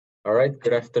All right,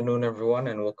 good afternoon, everyone,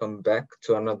 and welcome back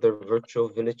to another Virtual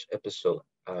Village episode.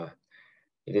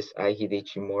 It is I,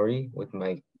 Hidechi Mori, with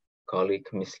my colleague,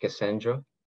 Miss Cassandra.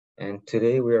 And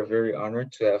today we are very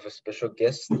honored to have a special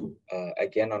guest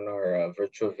again on our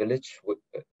Virtual Village,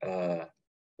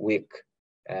 WIC,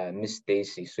 Miss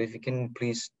Stacy. So if you can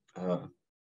please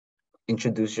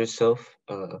introduce yourself.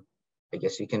 I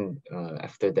guess you can,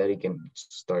 after that, you can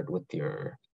start with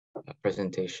your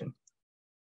presentation.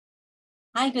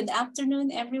 Hi, good afternoon,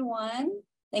 everyone.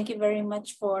 Thank you very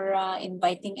much for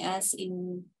inviting us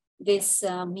in this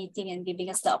meeting and giving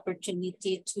us the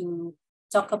opportunity to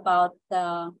talk about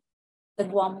the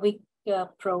Guam WIC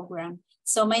program.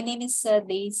 So my name is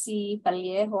Daisy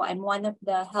Fallejo. I'm one of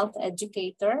the health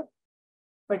educator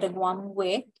for the Guam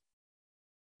WIC.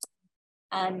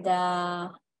 And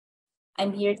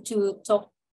I'm here to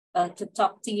talk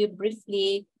to you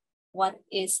briefly what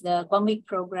is the Guam WIC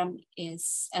program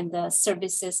is and the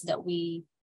services that we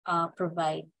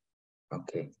provide.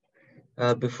 Okay.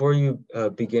 Before you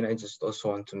begin, I just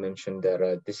also want to mention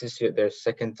that this is their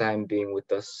second time being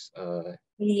with us.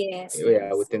 Yes.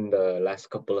 Within the last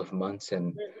couple of months,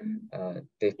 and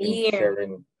they've been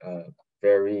sharing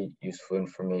very useful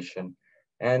information.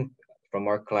 And from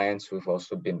our clients, we've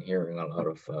also been hearing a lot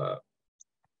of,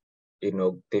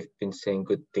 they've been saying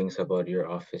good things about your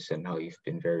office and how you've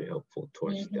been very helpful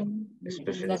towards them,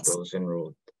 especially those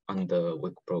enrolled on the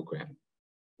WIC program.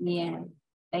 Yeah,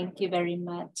 thank you very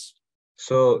much.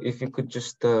 So if you could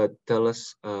just tell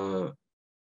us,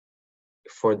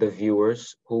 for the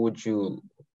viewers, who would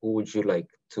you like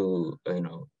to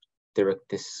direct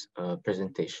this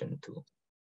presentation to?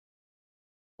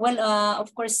 Well,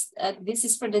 of course, this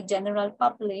is for the general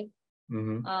public.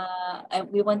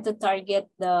 We want to target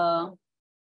the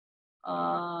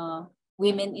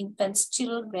women, infants,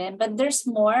 children, but there's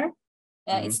more.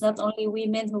 It's not only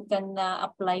women who can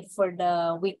apply for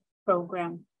the WIC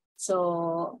program.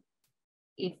 So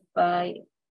if I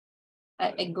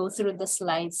go through the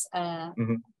slides, I'll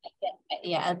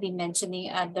be mentioning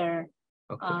other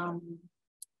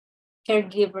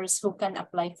caregivers who can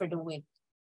apply for the WIC.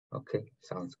 Okay,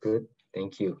 sounds good.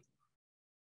 Thank you.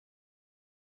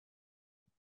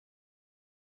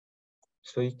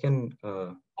 So you can,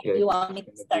 you want me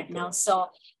to start now?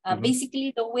 So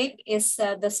basically the WIC is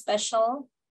the special,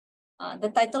 the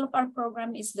title of our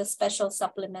program is the Special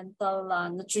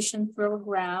Supplemental Nutrition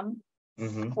Program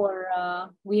for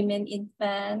women,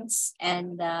 infants,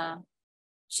 and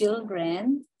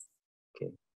children.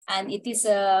 Okay. And it is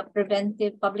a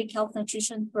preventive public health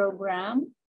nutrition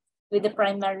program with the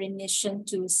primary mission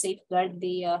to safeguard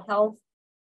the health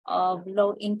of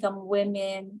low-income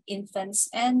women, infants,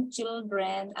 and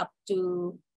children up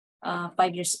to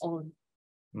 5 years old.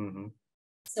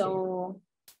 So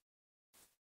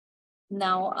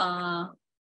now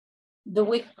the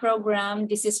WIC program,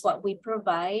 this is what we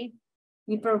provide.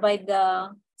 We provide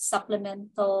the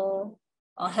supplemental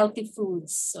healthy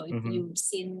foods. So if you've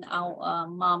seen our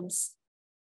moms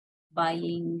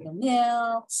buying the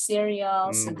milk,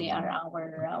 cereals, so they are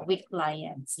our WIC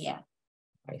clients, yeah.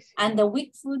 And the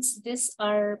WIC foods, these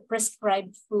are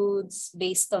prescribed foods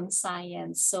based on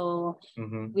science. So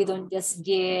we don't just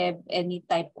give any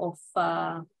type of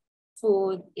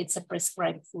food, it's a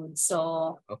prescribed food.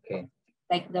 So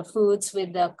like the foods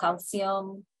with the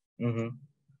calcium,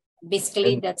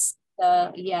 basically that's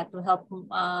to help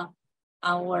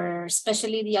our,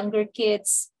 especially the younger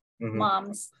kids,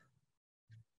 moms,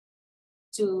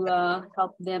 to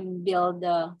help them build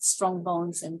strong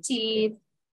bones and teeth.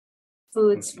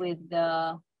 Foods with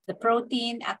the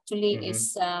protein actually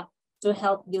is to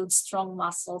help build strong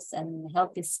muscles and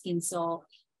healthy skin. So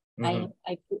I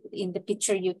put in the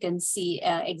picture, you can see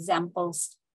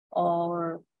examples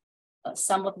or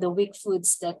some of the WIC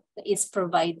foods that is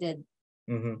provided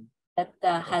that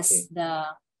has the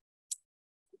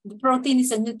protein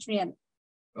is a nutrient.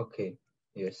 Okay.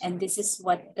 Yes. And this is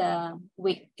what the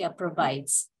WIC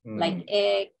provides, like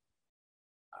egg,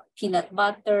 peanut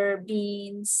butter,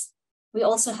 beans. We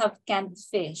also have canned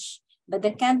fish, but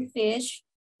the canned fish,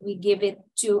 we give it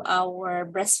to our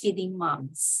breastfeeding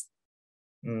moms.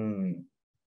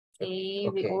 Okay.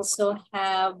 We also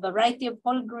have a variety of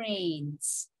whole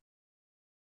grains,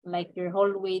 like your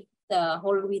whole wheat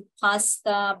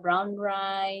pasta, brown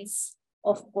rice,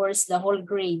 of course, the whole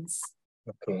grains,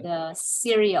 the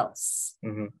cereals.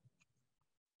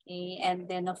 Okay. And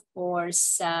then, of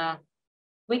course,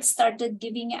 we started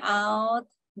giving out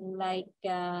like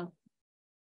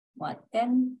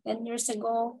 10 years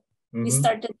ago. We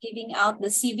started giving out the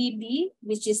CVB,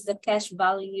 which is the cash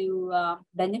value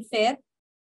benefit,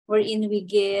 wherein we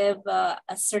give a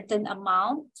certain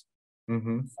amount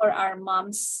for our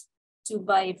moms to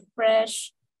buy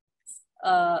fresh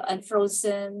and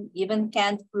frozen, even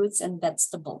canned fruits and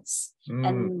vegetables.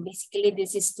 And basically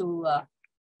this is to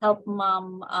help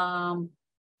mom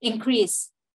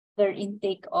increase their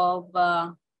intake of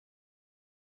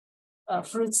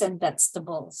fruits and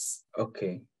vegetables.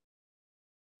 Okay.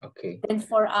 Okay. Then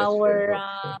for That's very our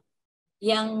helpful.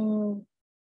 young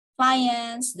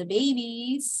clients, the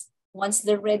babies, once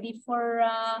they're ready for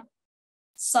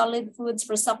solid foods,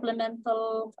 for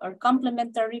supplemental or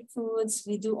complementary foods,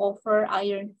 we do offer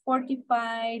iron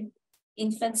fortified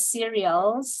infant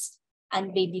cereals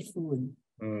and baby food.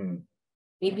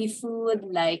 Baby food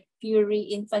like puree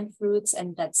infant fruits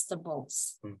and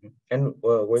vegetables. And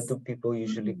where do people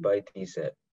usually buy these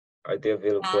at? Are they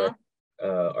available at,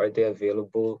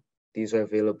 these are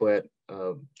available at,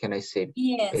 can I say,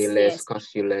 yes, Payless, yes.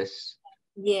 Cost-U-Less?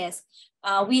 Yes,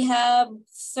 we have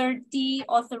 30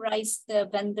 authorized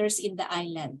vendors in the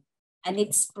island, and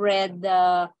it's spread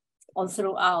all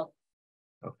throughout.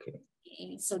 Okay.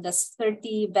 So that's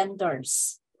 30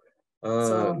 vendors.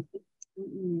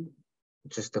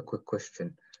 Just a quick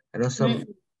question. I know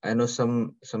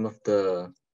some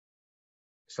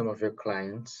of your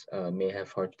clients may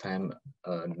have hard time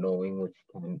knowing which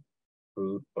canned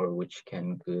fruit or which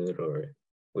canned good or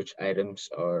which items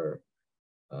are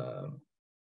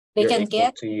they you're can able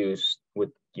get to use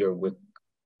with your WIC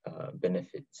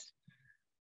benefits.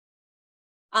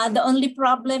 The only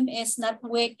problem is not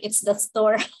WIC, it's the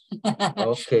store.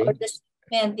 Okay. Or the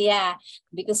shipment, yeah.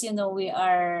 Because we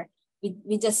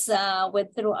just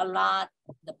went through a lot,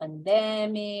 the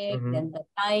pandemic, then the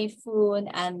typhoon,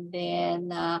 and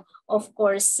then of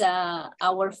course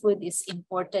our food is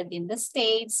imported in the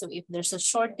States. So if there's a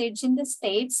shortage in the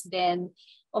States, then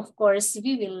of course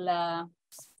we will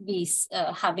be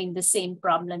having the same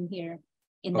problem here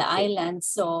in the island.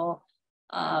 So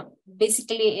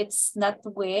basically it's not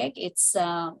WIC, it's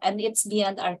and it's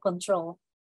beyond our control.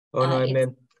 Oh no,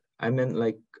 I meant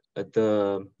like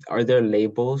are there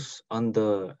labels on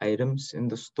the items in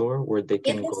the store where they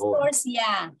can in the go? Stores,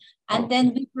 yeah. And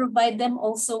then we provide them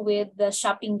also with the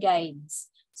shopping guides.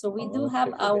 So we do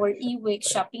have our e-WIC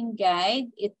shopping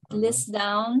guide. It lists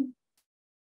down,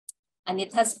 and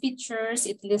it has pictures.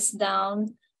 It lists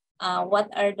down what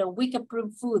are the WIC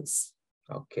approved foods.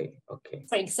 Okay.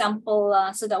 For example,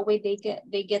 so that way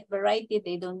they get variety.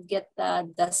 They don't get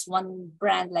just one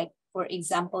brand. Like for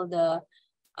example, the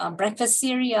breakfast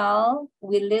cereal.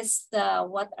 We list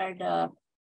what are the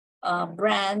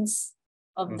brands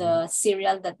of the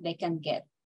cereal that they can get.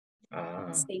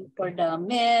 Same for the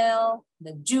milk,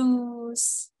 the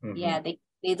juice. Yeah, they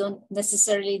don't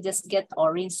necessarily just get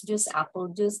orange juice, apple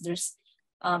juice. There's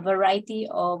a variety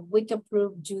of WIC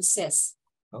approved juices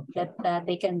that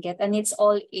they can get, and it's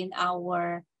all in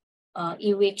our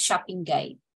e-WIC shopping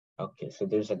guide. Okay, so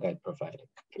there's a guide provided.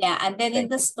 Yeah, and then in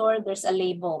the store there's a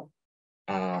label.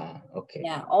 Okay.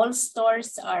 Yeah, all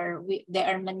stores are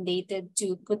mandated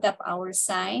to put up our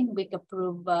sign, WIC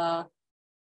approved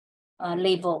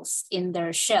labels in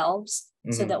their shelves,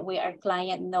 so that way our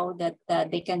client know that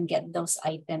they can get those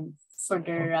items for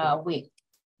their WIC.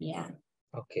 Yeah.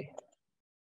 Okay.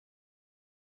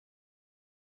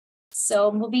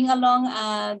 So moving along,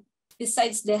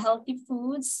 besides the healthy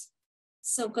foods,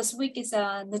 so because WIC is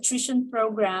a nutrition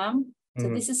program, so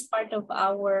this is part of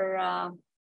our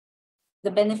the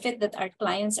benefit that our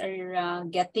clients are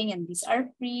getting, and these are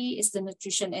free, is the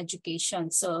nutrition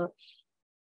education. So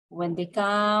when they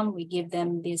come, we give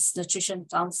them this nutrition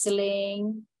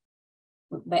counseling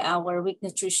by our WIC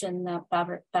nutrition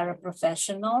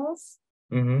paraprofessionals.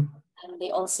 And they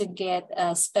also get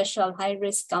special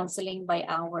high-risk counseling by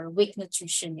our WIC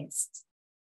nutritionists.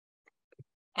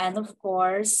 And of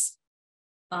course,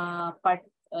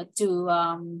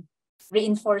 to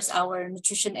reinforce our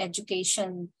nutrition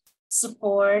education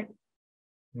support.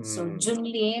 So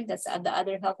Junlin, that's the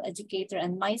other health educator,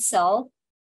 and myself,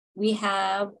 we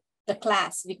have the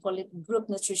class. We call it group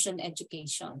nutrition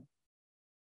education.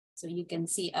 So you can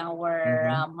see our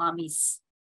mommies.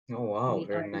 Oh wow,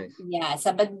 very nice. Yeah,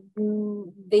 so but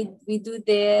we do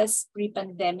this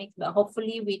pre-pandemic, but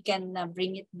hopefully we can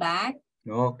bring it back.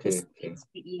 Okay.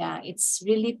 It's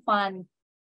really fun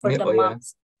for the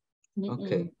moms.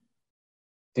 Okay.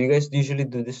 Do you guys usually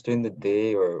do this during the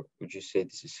day, or would you say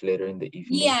this is later in the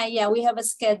evening? Yeah, we have a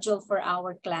schedule for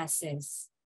our classes.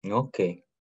 Okay.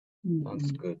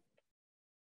 Sounds good.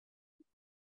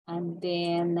 And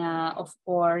then, of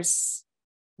course,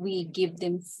 we give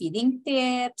them feeding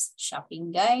tips,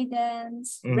 shopping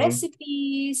guidance,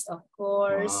 recipes, of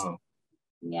course. Wow.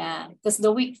 Yeah, because the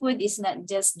WIC food is not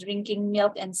just drinking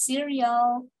milk and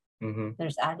cereal.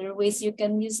 There's other ways you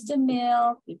can use the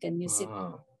milk. You can use it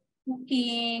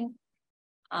cooking,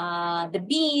 the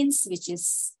beans, which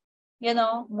is, you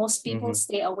know, most people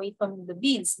stay away from the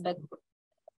beans, but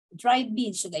dried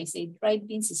beans, should I say, dried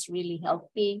beans is really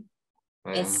healthy.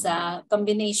 It's a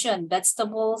combination,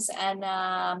 vegetables and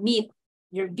meat,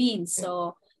 your beans.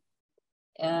 So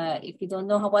if you don't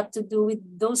know what to do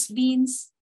with those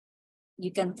beans,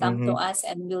 you can come to us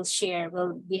and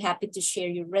we'll be happy to share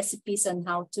your recipes on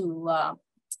how to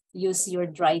use your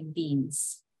dried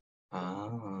beans.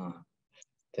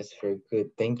 That's very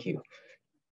good. Thank you.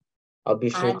 I'll be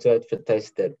sure to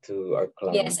advertise that to our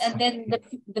clients. Yes, and then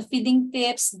the feeding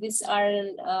tips, these are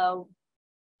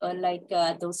like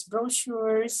those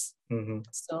brochures.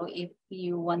 So if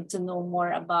you want to know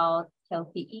more about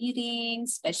healthy eating,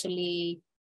 especially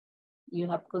you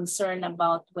have concern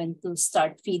about when to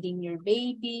start feeding your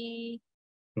baby,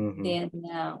 then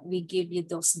we give you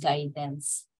those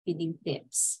guidance, feeding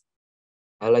tips.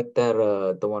 I like that,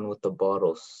 the one with the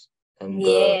bottles and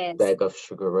the bag of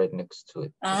sugar right next to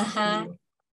it.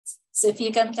 So if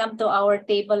you can come to our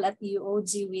table at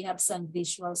UOG, we have some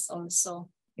visuals also.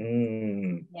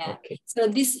 Okay. So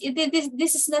this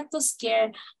is not to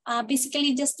scare,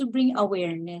 basically just to bring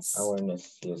awareness.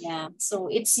 Yes. Yeah. So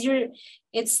it's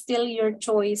still your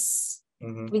choice.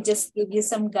 We just give you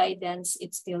some guidance.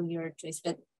 It's still your choice,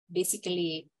 but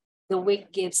basically the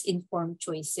WIC gives informed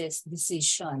choices,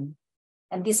 decision,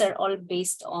 and these are all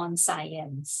based on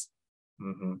science.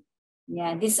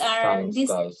 Yeah, these are science,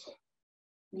 guys.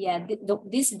 Yeah,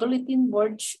 this bulletin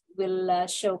board will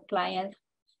show client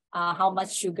how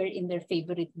much sugar in their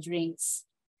favorite drinks.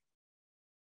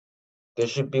 There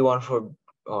should be one for,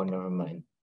 oh, never mind,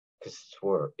 because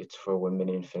it's for women,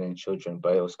 infant, and children.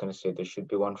 But I was gonna say there should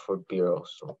be one for beer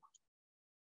also.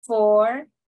 For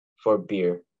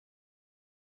beer.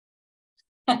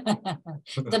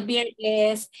 The beer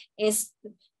is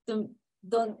to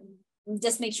don't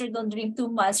just make sure don't drink too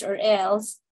much, or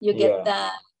else you get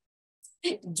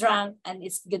drunk and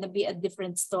it's gonna be a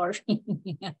different story.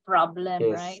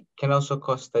 Problem, right? Can also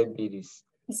cause diabetes,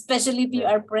 especially if you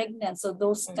are pregnant. So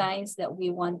those kinds that we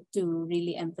want to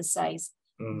really emphasize.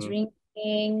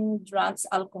 Drinking drugs,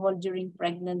 alcohol during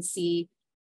pregnancy,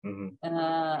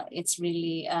 it's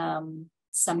really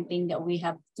something that we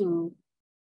have to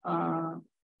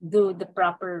do the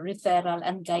proper referral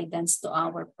and guidance to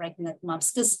our pregnant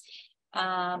moms, because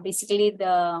basically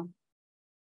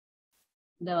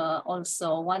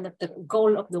also one of the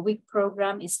goal of the WIC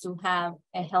program is to have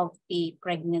a healthy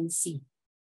pregnancy.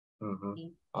 Okay.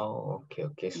 Oh,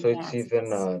 okay. So it's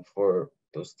even for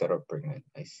those that are pregnant.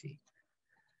 I see.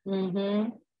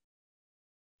 And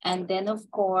then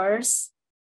of course,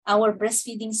 our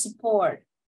breastfeeding support.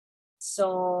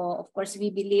 So of course, we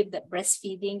believe that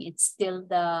breastfeeding, it's still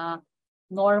the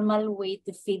normal way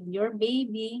to feed your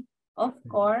baby, of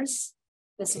course,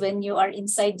 because when you are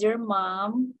inside your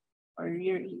mom, or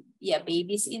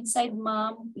baby's inside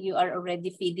mom, you are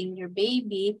already feeding your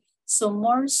baby. So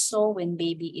more so when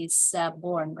baby is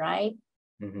born, right?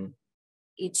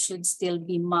 It should still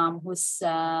be mom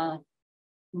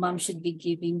mom should be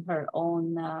giving her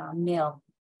own milk.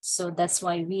 So that's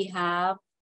why we have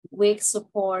WIC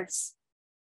supports,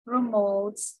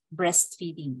 promotes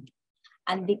breastfeeding.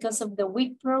 And because of the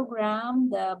WIC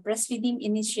program, the breastfeeding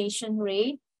initiation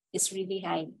rate is really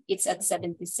high. It's at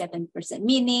 77%,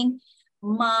 meaning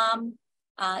mom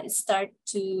start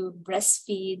to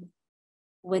breastfeed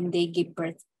when they give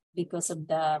birth because of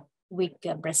the WIC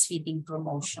breastfeeding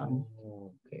promotion.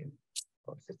 Okay.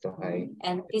 It's a high,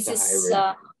 and this is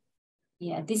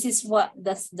this is what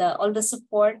all the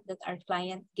support that our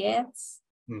client gets.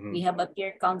 We have a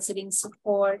peer counseling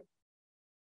support,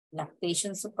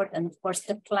 lactation support, and of course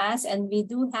the class. And we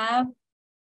do have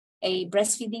a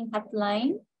breastfeeding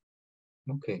hotline.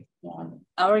 Okay. Yeah.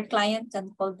 Our client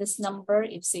can call this number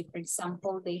if, say, for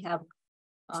example, they have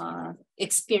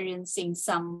experiencing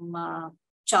some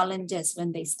challenges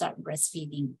when they start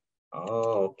breastfeeding.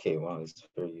 Oh, okay. Wow, it's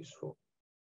very useful.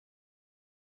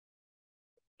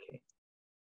 Okay.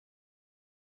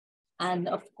 And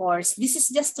of course, this is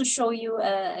just to show you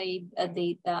a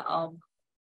data of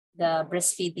the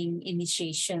breastfeeding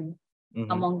initiation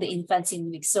among the infants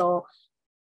in WIC. So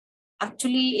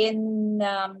actually, in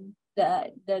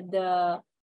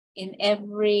in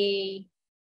every,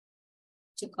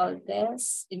 what you call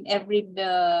this, in every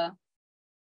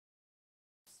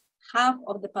half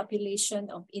of the population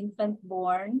of infant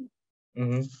born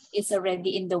is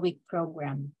already in the WIC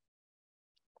program.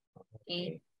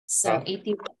 Okay. So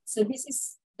 81. So this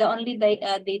is the only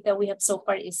data we have so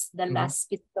far is the last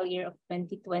fiscal year of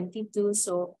 2022.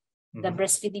 So the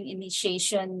breastfeeding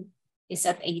initiation is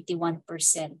at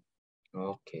 81%.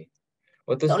 Okay.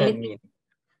 What does that mean?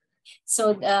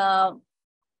 So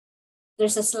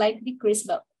there's a slight decrease,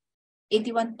 but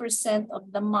 81%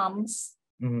 of the moms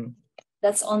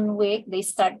that's on WIC, they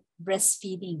start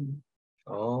breastfeeding.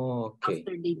 Oh, okay.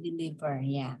 After they deliver,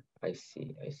 yeah. I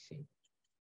see, I see.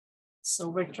 So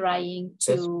we're trying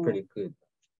to. That's pretty good.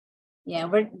 Yeah,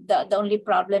 the only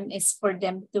problem is for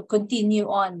them to continue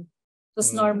on,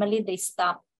 because normally they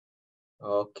stop.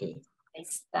 Okay. They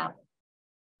stop.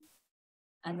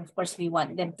 And of course, we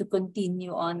want them to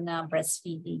continue on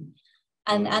breastfeeding.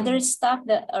 And other stuff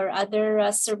that or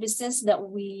other services that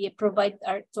we provide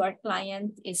to our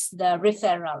client is the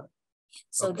referral.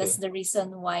 So that's the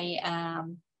reason why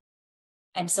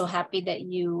I'm so happy that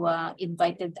you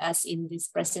invited us in this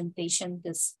presentation,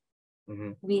 because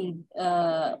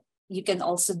you can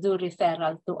also do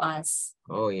referral to us.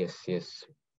 Oh, yes, yes.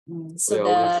 So we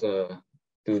always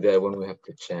do that when we have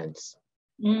the chance.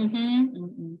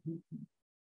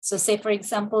 So say, for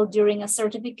example, during a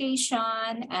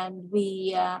certification and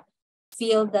we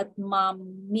feel that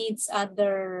mom needs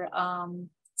other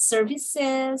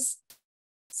services,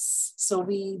 so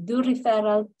we do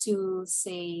referral to,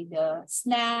 say, the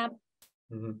SNAP,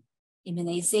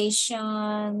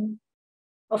 immunization,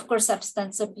 of course,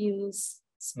 substance abuse,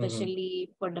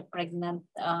 especially for the pregnant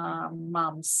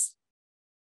moms.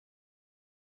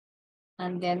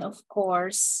 And then, of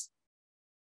course,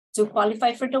 to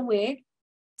qualify for the WIC,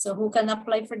 so who can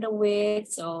apply for the WIC?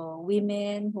 So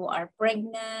women who are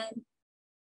pregnant,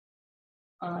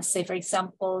 say, for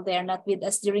example, they're not with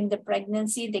us during the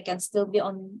pregnancy, they can still be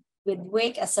on with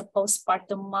WIC as a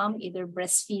postpartum mom, either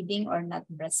breastfeeding or not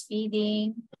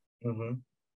breastfeeding.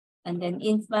 And then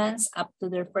infants up to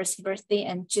their first birthday,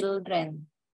 and children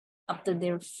up to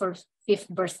their fifth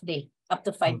birthday, up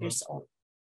to 5 years old.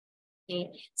 Okay,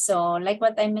 so like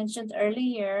what I mentioned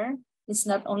earlier, it's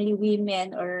not only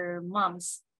women or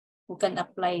moms who can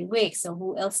apply WIC. So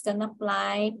who else can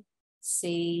apply?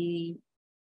 Say,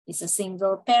 is a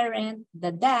single parent,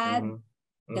 the dad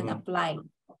can apply.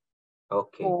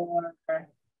 Okay. Or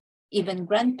even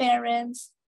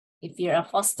grandparents, if you're a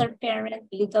foster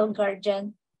parent, legal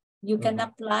guardian, you can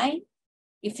apply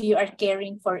if you are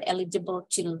caring for eligible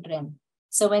children.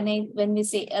 So when we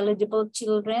say eligible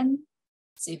children,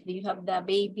 so if you have the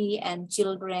baby and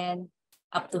children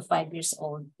up to 5 years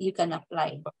old, you can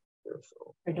apply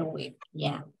for the WIC.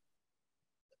 Yeah.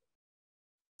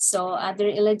 So other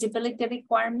eligibility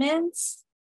requirements.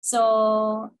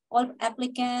 So all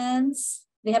applicants,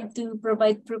 they have to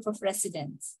provide proof of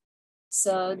residence.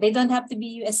 So they don't have to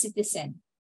be US citizen.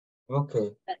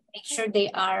 Okay. But make sure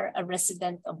they are a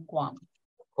resident of Guam.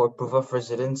 For proof of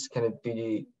residence, can it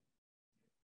be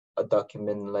a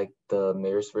document like the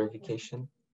mayor's verification?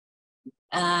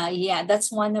 Yeah,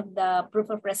 that's one of the proof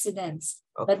of residence.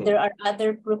 Okay. But there are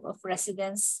other proof of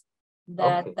residence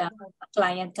that a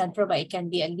client can provide. It can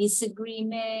be a lease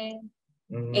agreement.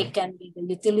 It can be the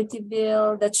utility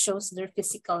bill that shows their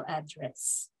physical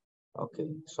address. Okay,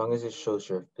 as long as it shows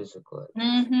your physical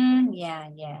address. Yeah,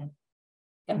 yeah.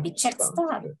 Can be check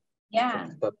stub. Yeah.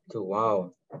 Check stub too.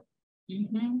 Wow.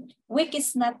 WIC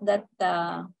is not that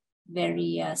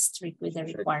very strict with the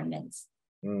requirements.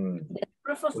 The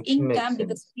proof of income,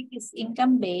 because WIC is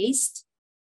income based.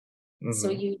 So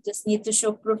you just need to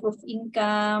show proof of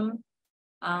income.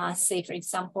 Say, for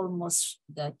example, most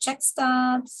the check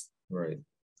stubs. Right.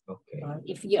 Okay.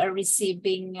 If you are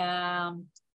receiving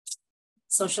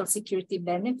Social Security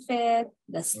benefit,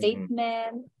 the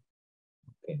statement,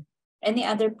 any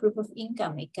other proof of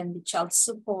income, it can be child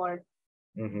support.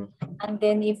 And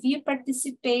then if you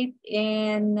participate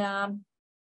in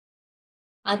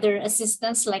other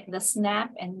assistance like the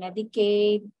SNAP and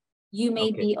Medicaid, you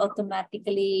may be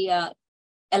automatically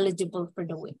eligible for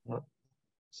the WIC.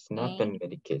 SNAP and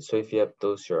Medicaid. So if you have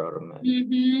those, you're automatic.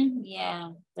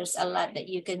 Yeah, there's a lot that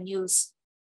you can use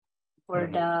for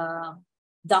the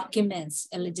documents,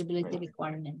 eligibility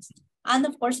requirements. And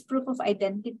of course, proof of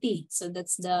identity. So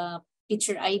that's the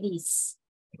picture IDs.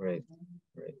 Right.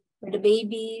 For the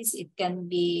babies, it can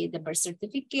be the birth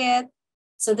certificate.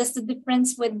 So that's the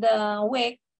difference with the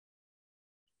WIC.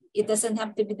 It doesn't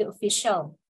have to be the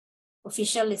official.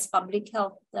 Official is public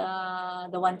health, the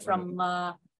one from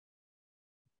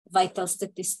vital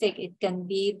statistic. It can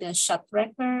be the shot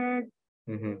record.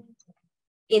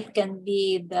 It can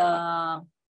be the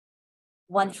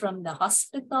one from the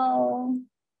hospital.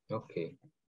 Okay.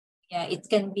 Yeah, it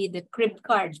can be the crib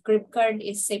card. Crib card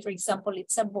is, say, for example,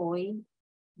 it's a boy.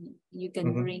 You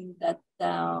can bring that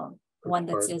one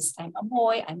that says, I'm a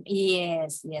boy.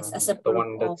 Yes, as a proof. The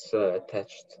one that's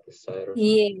attached to the side. Or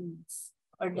yes,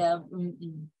 or the,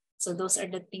 so those are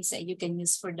the things that you can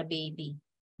use for the baby.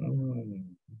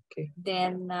 Okay.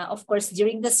 Then, of course,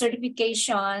 during the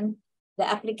certification, the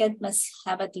applicant must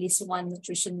have at least one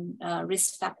nutrition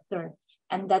risk factor,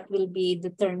 and that will be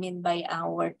determined by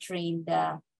our trained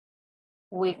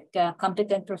WIC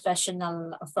competent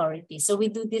professional authority. So we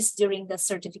do this during the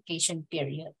certification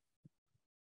period.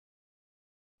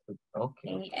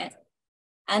 Okay.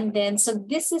 And then, so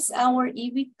this is our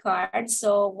EWIC card.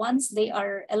 So once they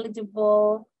are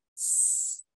eligible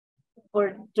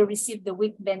to receive the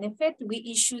WIC benefit, we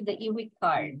issue the EWIC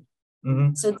card.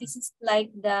 So this is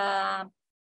like the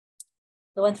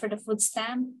one for the food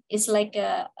stamp. It's like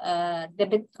a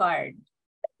debit card.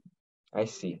 I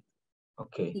see.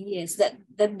 Okay. Yes, that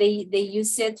they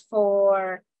use it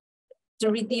to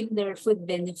redeem their food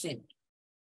benefit.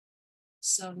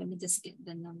 So let me just get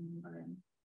the number.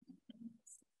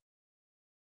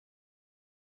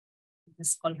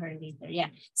 Just call her later. Yeah.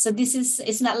 So this is,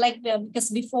 it's not like because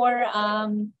before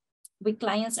we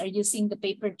clients are using the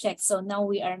paper check. So now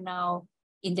we are now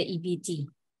in the EBT.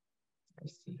 I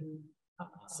see.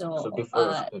 So before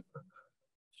it's paper.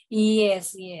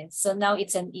 Yes. So now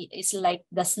it's like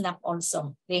the SNAP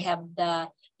also. They have the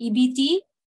EBT.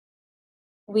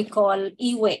 We call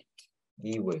EWIC.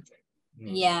 EWIC.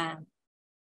 Yeah.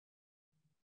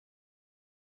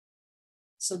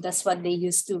 So that's what they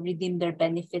use to redeem their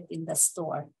benefit in the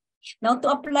store. Now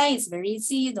to apply is very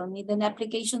easy. You don't need an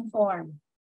application form.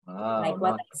 Like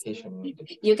no application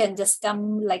needed. You can just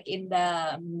come like in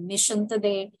the mission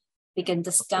today. They can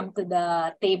just come to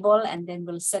the table and then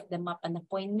we'll set them up an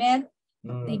appointment.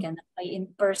 They can apply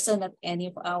in person at any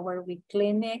of our WIC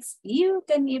clinics. You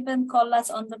can even call us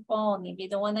on the phone. If you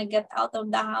don't want to get out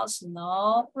of the house,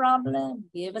 no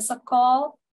problem. Give us a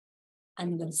call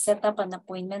and we'll set up an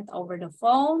appointment over the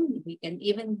phone. We can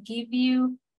even give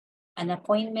you an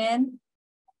appointment.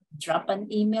 Drop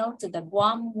an email to the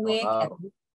Guam WIC at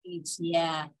this page.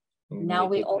 Yeah. Now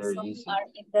we also are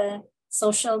in the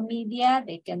social media.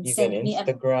 They can even send me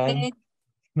Instagram. a message.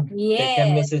 Yes. They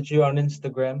can message you on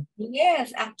Instagram.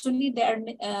 Yes, actually, I'm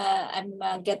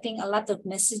getting a lot of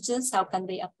messages. How can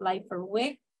they apply for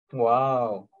WIC?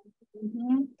 Wow.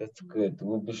 That's good.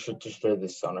 We'll be sure to share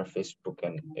this on our Facebook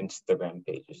and Instagram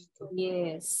pages too.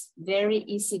 Yes, very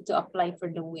easy to apply for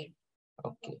the WIC.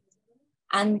 Okay.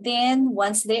 And then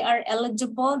once they are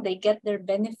eligible, they get their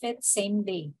benefit same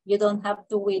day. You don't have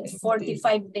to wait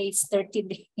 45 days,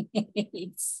 30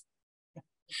 days.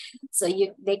 So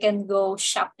they can go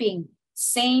shopping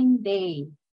same day.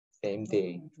 Same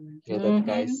day. Hear that,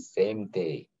 guys? Same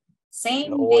day.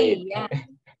 Same day, yeah.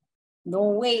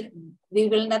 No wait. We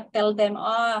will not tell them,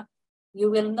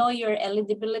 you will know your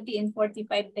eligibility in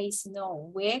 45 days. No,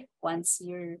 wait. Once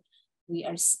you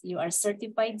are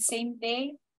certified same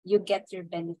day, you get your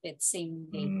benefit same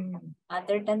day.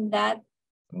 Other than that,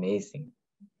 amazing.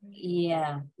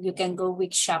 Yeah, you can go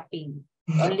WIC shopping.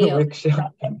 WIC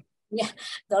shopping. Yeah,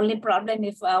 the only problem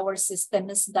if our system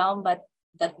is down, but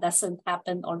that doesn't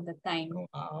happen all the time.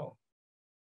 Wow.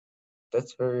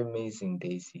 That's very amazing,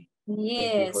 Daisy.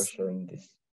 Yes. Thank you for sharing this.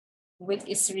 WIC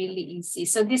is really easy.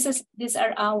 So these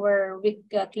are our WIC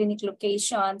clinic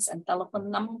locations and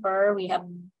telephone number. We have,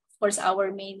 of course,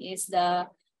 our main is the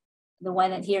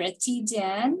one here at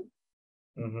TGen.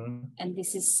 And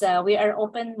this is, we are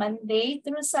open Monday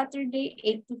through Saturday,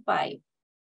 8 to 5.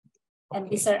 And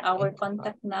these are our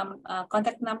contact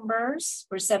numbers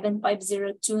for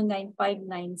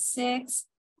 7502-9596.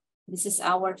 This is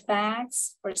our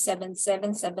fax for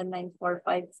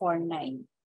 77794549.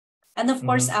 And of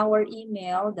course, our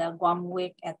email, the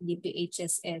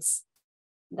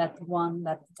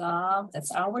guamwic@dphss.1.gov.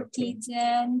 That's our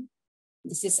TGen.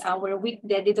 This is our WIC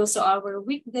Dedido. So our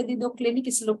WIC Dedido clinic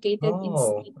is located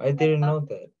inside. I didn't know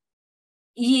that.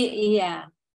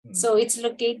 Yeah. So it's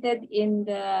located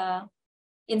inside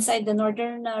the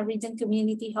Northern Region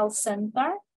Community Health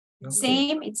Center.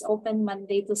 Same, it's open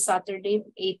Monday to Saturday,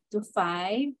 8 to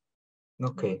 5.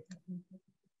 Okay.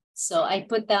 So I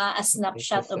put a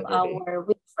snapshot of our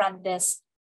WIC front desk.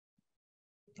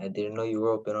 I didn't know you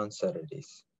were open on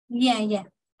Saturdays. Yeah.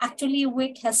 Actually,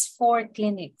 WIC has 4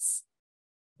 clinics.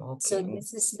 So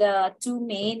this is the 2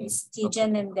 main,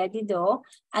 TGen and Dedido.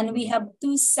 And we have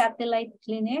 2 satellite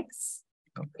clinics.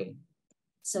 Okay.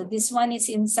 So this one is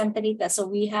in Santa Rita. So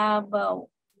we have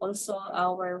also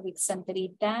our WIC Santa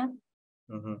Rita.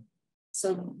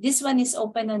 So this one is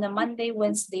open on a Monday,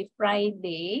 Wednesday,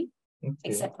 Friday,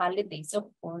 except holidays,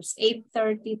 of course,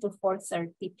 8:30 to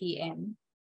 4:30 p.m.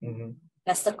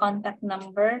 That's the contact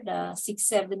number, the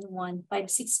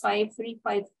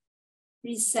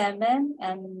 671-565-3537,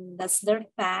 and that's their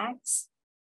fax,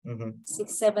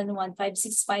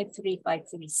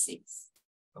 671-565-3536.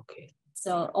 Okay.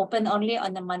 So open only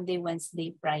on a Monday,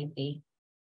 Wednesday, Friday.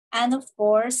 And of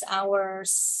course, our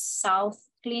South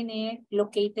Clinic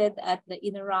located at the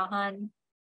Inarahan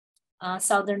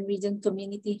Southern Region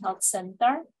Community Health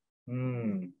Center.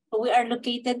 So we are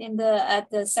located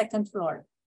at the second floor.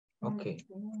 Okay,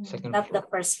 second Not floor. the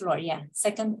first floor, yeah,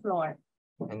 second floor.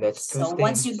 And that's Tuesday. So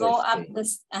once you go up the,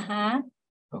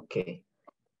 Okay.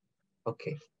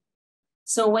 Okay.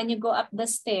 So when you go up the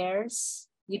stairs,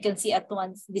 you can see at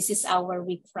once, this is our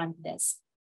WIC front desk.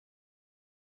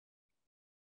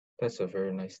 That's a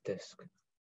very nice desk.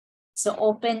 So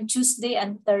open Tuesday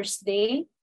and Thursday,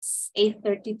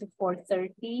 8:30 to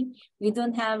 4:30. We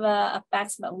don't have a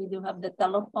fax, but we do have the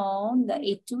telephone, the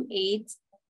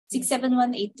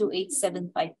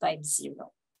 828-671-828-7550.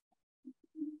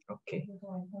 Okay.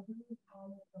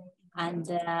 And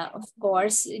of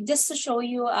course, just to show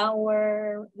you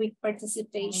our WIC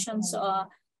participation, so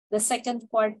the second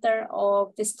quarter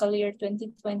of fiscal year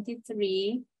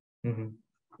 2023,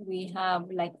 we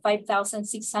have like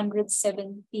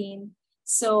 5,617.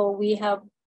 So we have,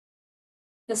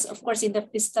 because of course in the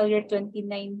fiscal year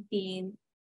 2019,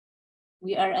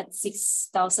 we are at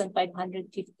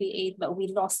 6,558, but we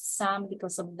lost some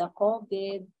because of the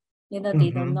COVID. You know,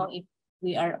 they don't know if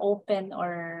we are open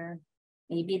or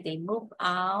maybe they move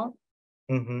out.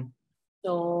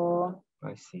 So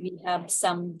I see. We have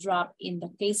some drop in the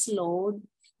caseload.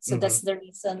 So that's the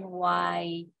reason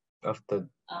why after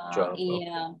job,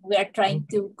 yeah, we are trying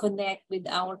to connect with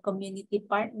our community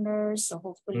partners. So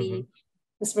hopefully,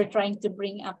 because we're trying to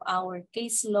bring up our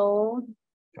caseload.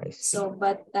 I see. So,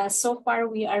 but so far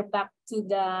we are back to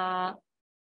the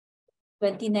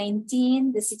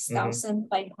 2019, the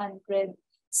 6,500.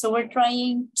 So we're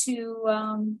trying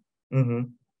to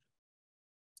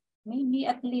maybe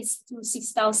at least to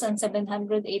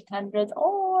 6,700, 800,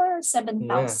 or 7,000.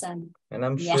 Yeah. And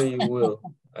I'm sure you will.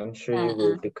 I'm sure you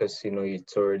will, because you know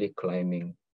it's already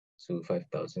climbing to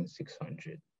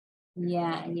 5,600.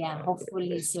 Yeah.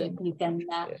 Hopefully, so if you can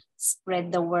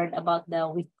spread the word about the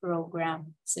WIC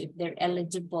program. So if they're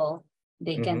eligible,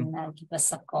 they can give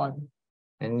us a call.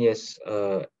 And yes,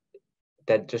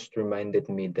 that just reminded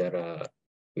me that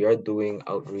we are doing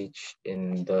outreach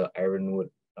in the Ironwood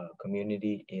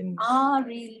community in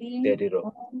really?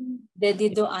 Dedido.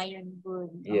 Dedido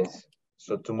Ironwood. Yes.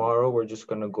 So tomorrow we're just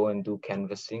gonna go and do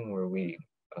canvassing where we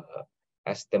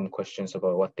ask them questions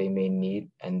about what they may need,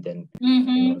 and then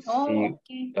you know,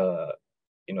 see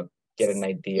you know, get an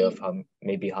idea of how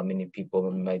many people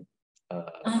might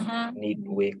need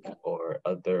WIC or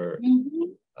other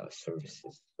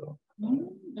services. So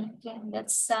okay,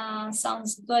 that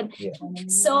sounds good. yeah.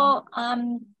 So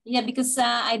yeah, because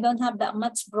I don't have that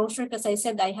much brochure, because I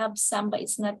said I have some, but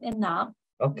it's not enough.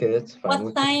 Okay, that's fine.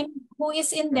 What time? Who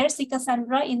is in there? Si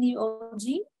Cassandra in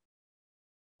UOG?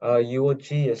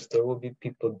 UOG, yes, there will be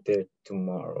people there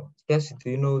tomorrow. Yes, do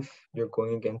you know if you're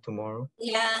going again tomorrow?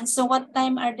 Yeah, so what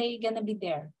time are they gonna be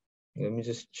there? Let me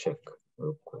just check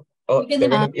real quick. Oh,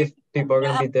 if people are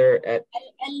gonna be there at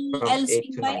from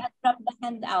 8 to 9. I'll drop the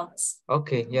handouts.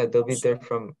 Okay, yeah, they'll be there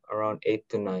from around 8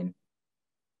 to 9.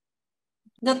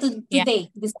 No,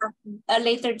 today, this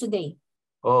later today.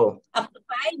 Oh. Up to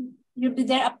 5? You'll be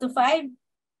there up to 5?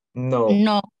 No.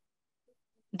 No.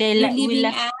 You're leaving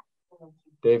at?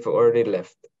 They've already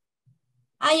left.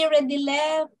 You already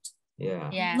left?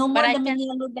 Yeah. No more the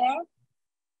Mañe'lu there?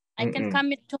 I can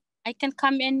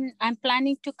come in. I'm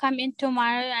planning to come in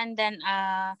tomorrow, and then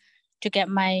to get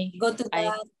my go to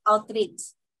the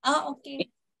outreach. Okay.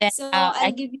 So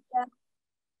I'll give you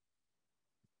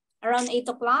around 8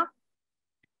 o'clock.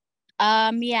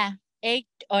 Yeah, 8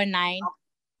 or 9.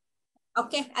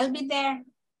 Okay, I'll be there.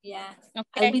 Yeah,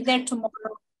 okay. I'll be there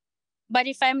tomorrow. But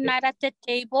if I'm not at the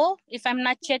table, if I'm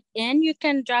not yet in, you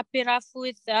can drop it off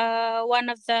with one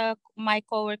of my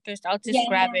coworkers. I'll just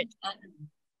grab it.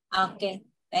 Okay,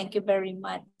 thank you very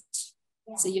much.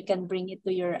 So you can bring it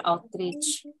to your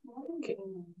outreach. Okay.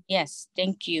 Yes,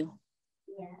 thank you.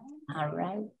 All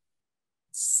right.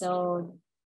 So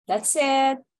that's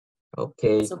it.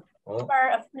 Okay. So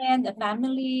for a friend, a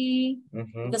family,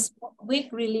 because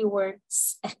WIC really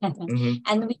works.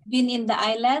 And we've been in the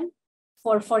island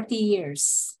for 40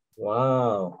 years.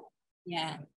 Wow.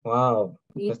 Yeah. Wow.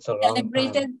 That's a long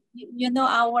celebrated, time. You know,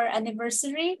 our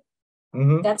anniversary.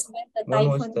 That's when the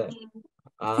typhoon came.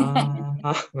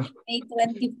 May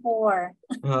 24.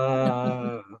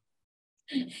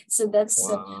 So that's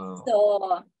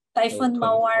so Typhoon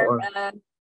Mawar.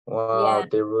 Wow,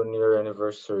 they ruined your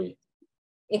anniversary.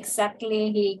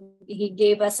 Exactly. He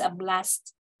gave us a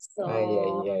blast. So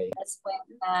that's when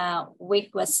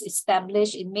WIC was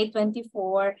established in May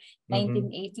 24,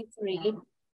 1983.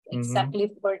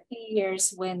 exactly 40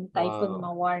 years when Typhoon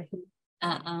Wow. Mawar hit.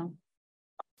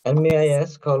 And may I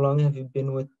ask, how long have you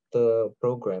been with the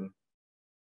program?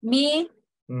 Me,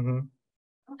 Mm-hmm.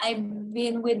 I've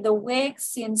been with the WIC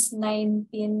since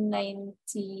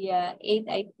 1998,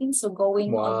 I think. So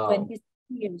going on Wow. 20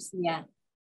 years. Yeah.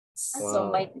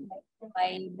 So Wow. my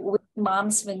WIC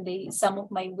moms, when they, some of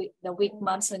my the WIC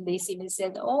moms, when they see me,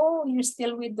 said, "Oh, you're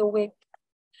still with the WIC."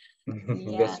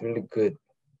 Yeah. That's really good.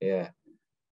 Yeah.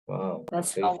 Wow.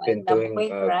 That's So how you've I been love doing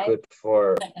WIC, right? good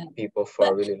for people for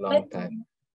a really long but time.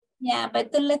 yeah,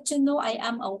 but to let you know, I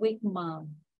am a WIC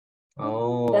mom.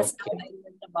 Oh, That's how okay. I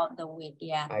learned about the WIC.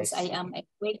 Yeah, I because I see. am a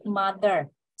WIC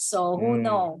mother. So who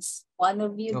knows? One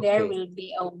of you there Okay. will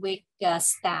be a WIC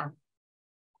staff.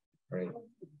 Right.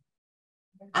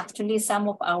 Actually, some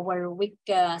of our WIC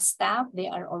staff, they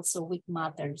are also WIC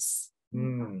mothers.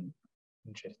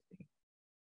 Interesting.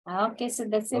 Okay, so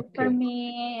that's it for Okay.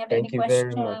 me. Have any Thank you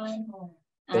very question? much.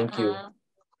 Thank you.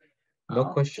 No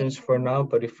Okay. questions for now,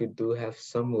 but if we do have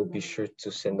some, we'll be sure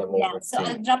to send them Yeah, over so to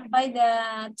I'll you. drop by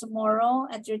tomorrow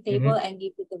at your table and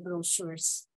give you the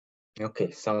brochures.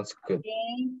 Okay, sounds good.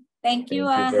 Okay. Thank you.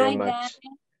 Thank you very Hi, guys. much.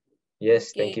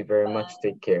 Yes, thank Okay, you very bye. much.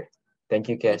 Take care. Thank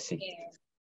you, Take Cassie. care.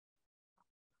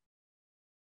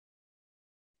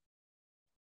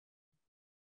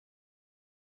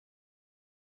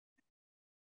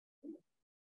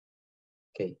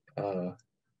 Okay.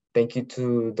 Thank you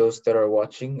to those that are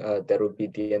watching. That will be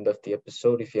the end of the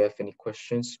episode. If you have any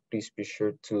questions, please be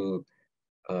sure to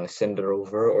send it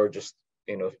over or just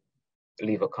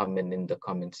leave a comment in the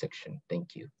comment section.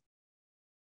 Thank you.